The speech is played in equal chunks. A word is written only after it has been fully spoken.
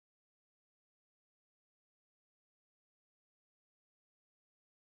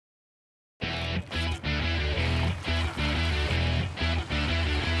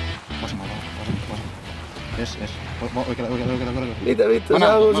Yes. Oikealla. Mitä vittu, sä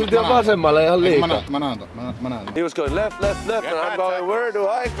halusit jo vasemmalle ihan liikaa. Mä näen. He was going left, and I'm going, where do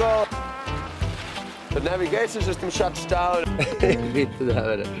I go? The navigation system shuts down. Vittu tää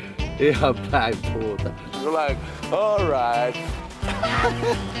menee ihan päin puuta. You're like, alright.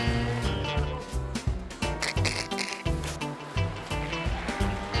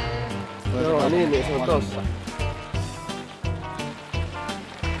 Joo, niin se on tossa.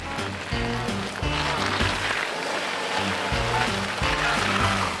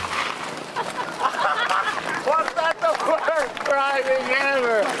 Was that the worst driving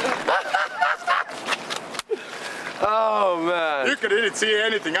ever? Oh man. You didn't see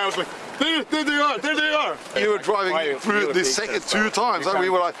anything. I was like, there they are. You were driving through the second 2 times and we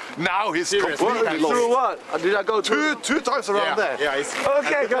were like, now he's completely lost. Through what? Did I go two times around there? Yeah.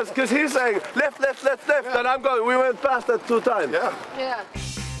 Okay, because he's saying left, and I'm going, we went past that 2 times. Yeah.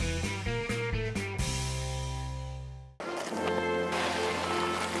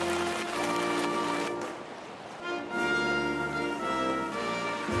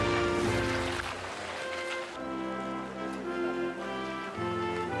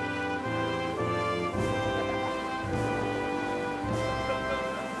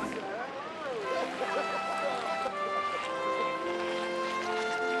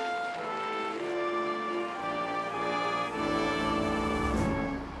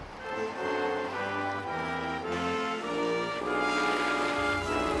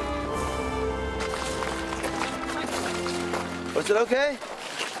 Was it okay?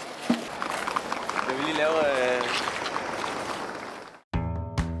 Jeg vil lige lave...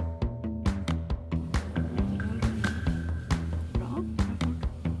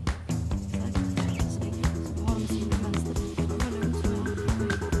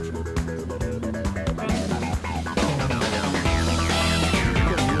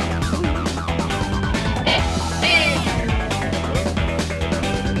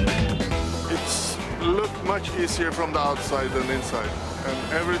 Much easier from the outside than inside, and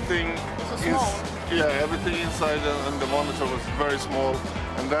everything everything inside and the monitor was very small,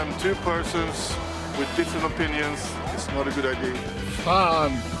 and then 2 persons with different opinions is not a good idea.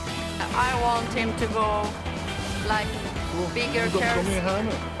 Fan! I want him to go like bigger chairs,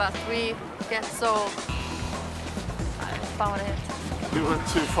 but we get so about it. We went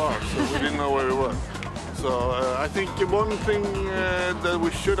too far, so we didn't know where we were. So I think one thing that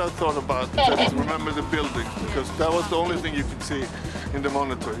we should have thought about is remember the buildings, because that was the only thing you could see in the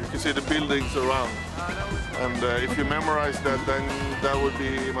monitor. You can see the buildings around, and if you memorize that, then that would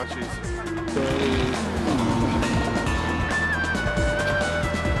be much easier.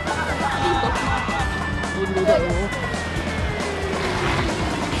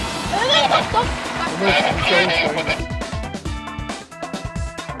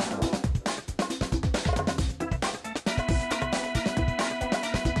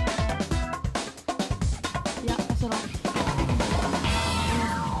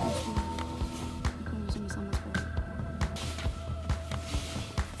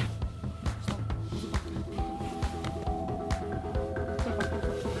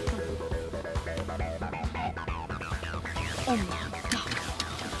 Oh my god.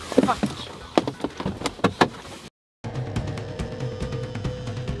 Fuck.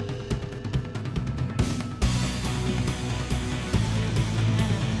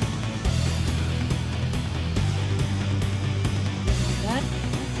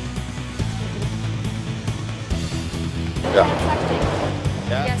 Yeah.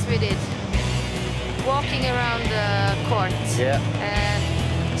 Yes, we did. Walking around the court. Yeah.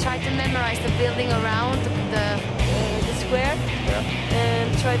 Try to memorize the building around the square. Yeah.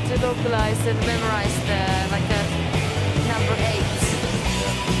 And try to localize and memorize the number 8.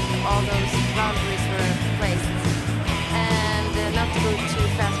 Yeah. All those boundaries were placed. And not to go too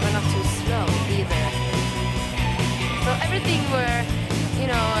fast, but not too slow either. So everything were,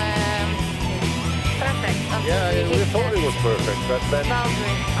 perfect. We thought it was perfect, but then...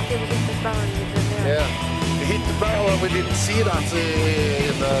 Boundary. Until we hit the boundary with the mirror. Yeah. We hit the barrel and we didn't see that,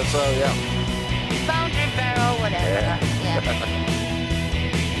 so yeah. Boundary barrel, whatever. Yeah.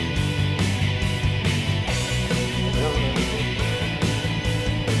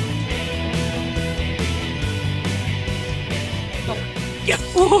 Yes!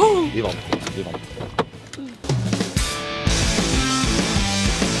 Vi vant.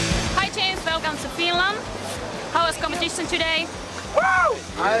 Hi James, welcome to Finland. How was competition today? Woo!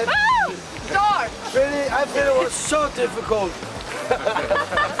 I feel it was so difficult.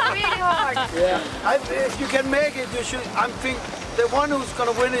 Really hard. Yeah. If you can make it, you should. I think the one who's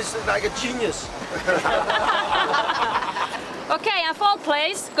gonna win is like a genius. Okay, and fourth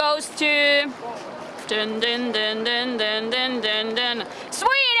place goes to Dun dun dun dun dun dun dun dun.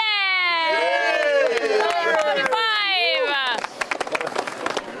 Sweden!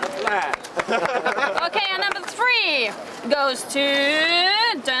 45! Okay, and number 3 goes to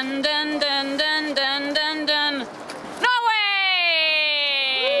dun dun dun dun dun dun dun. Norway!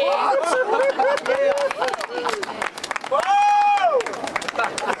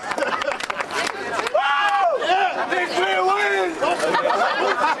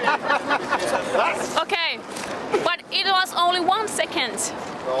 Okay, but it was only 1 second.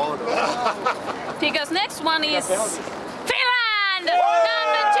 Because next one is Finland,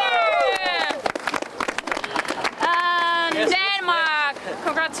 number 2. And Denmark,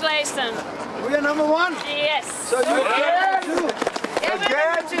 congratulations. We are number 1? Yes. So you get 2?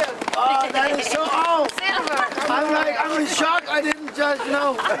 Again? Oh, that is so Silver. I'm in shock. I didn't just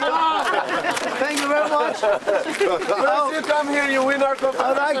know. Wow. Thank you very much. Once you come here, you win our competition.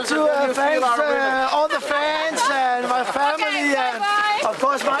 I'd like to thank all the fans and my family and of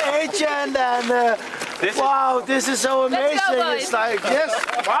course my agent and wow, this is so amazing. Let's go, boys. It's like, yes,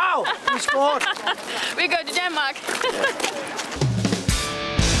 wow, we scored. We go to Denmark.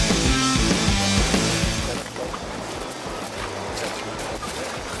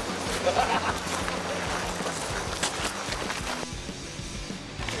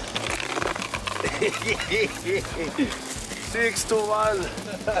 Six to 1.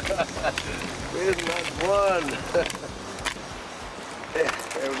 Finland won.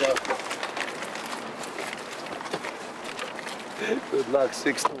 There we go. Good luck,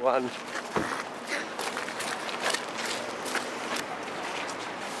 6 to 1.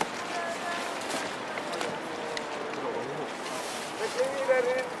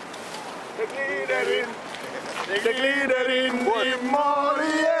 Det glider in i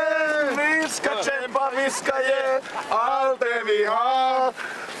morgen. Vi ska kämpa, vi ska ge allt det vi har.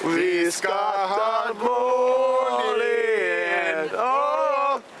 Vi ska ha mål igen.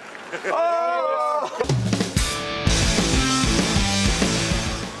 Oh, oh.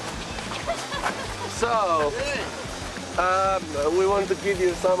 So, we want to give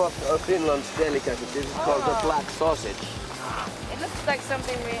you some of Finland's delicacy. This is called the black sausage. It looks like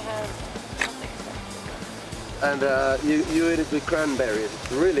something we have. And you eat it with cranberries.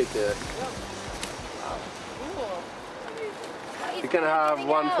 It's really good. Cool. You can have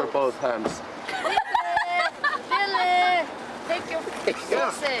one for both hands. Billy, take your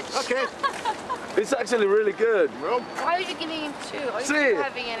sausage. Okay. It's actually really good. Why are you giving him 2? Are you See, not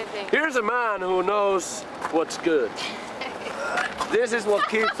having anything? here's a man who knows what's good. This is what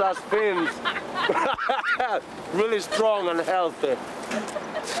keeps us Finns really strong and healthy.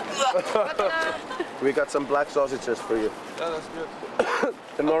 We got some black sausages for you. Yeah, that's good.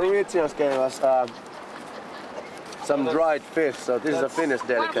 The Norwegians gave us some dried fish, so this is a Finnish One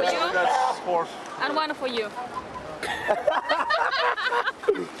for delicacy. you That's sport. and one for you.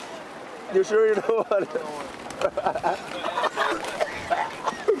 You sure you know what?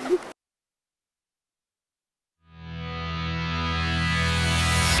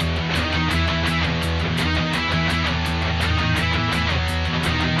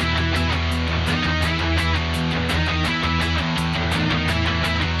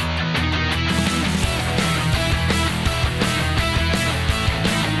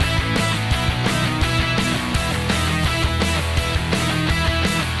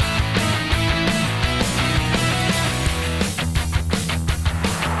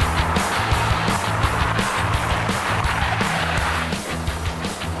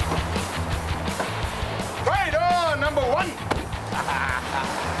 Right on, number 1.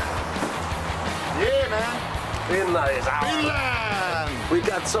 Yeah, man. Finland is out. Finland. We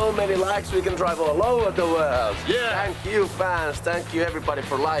got so many likes, we can drive all over the world. Yeah. Thank you, fans. Thank you, everybody,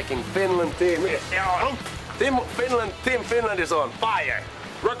 for liking. Finland team is on. Team Finland is on fire.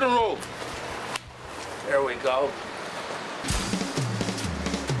 Rock and roll. There we go.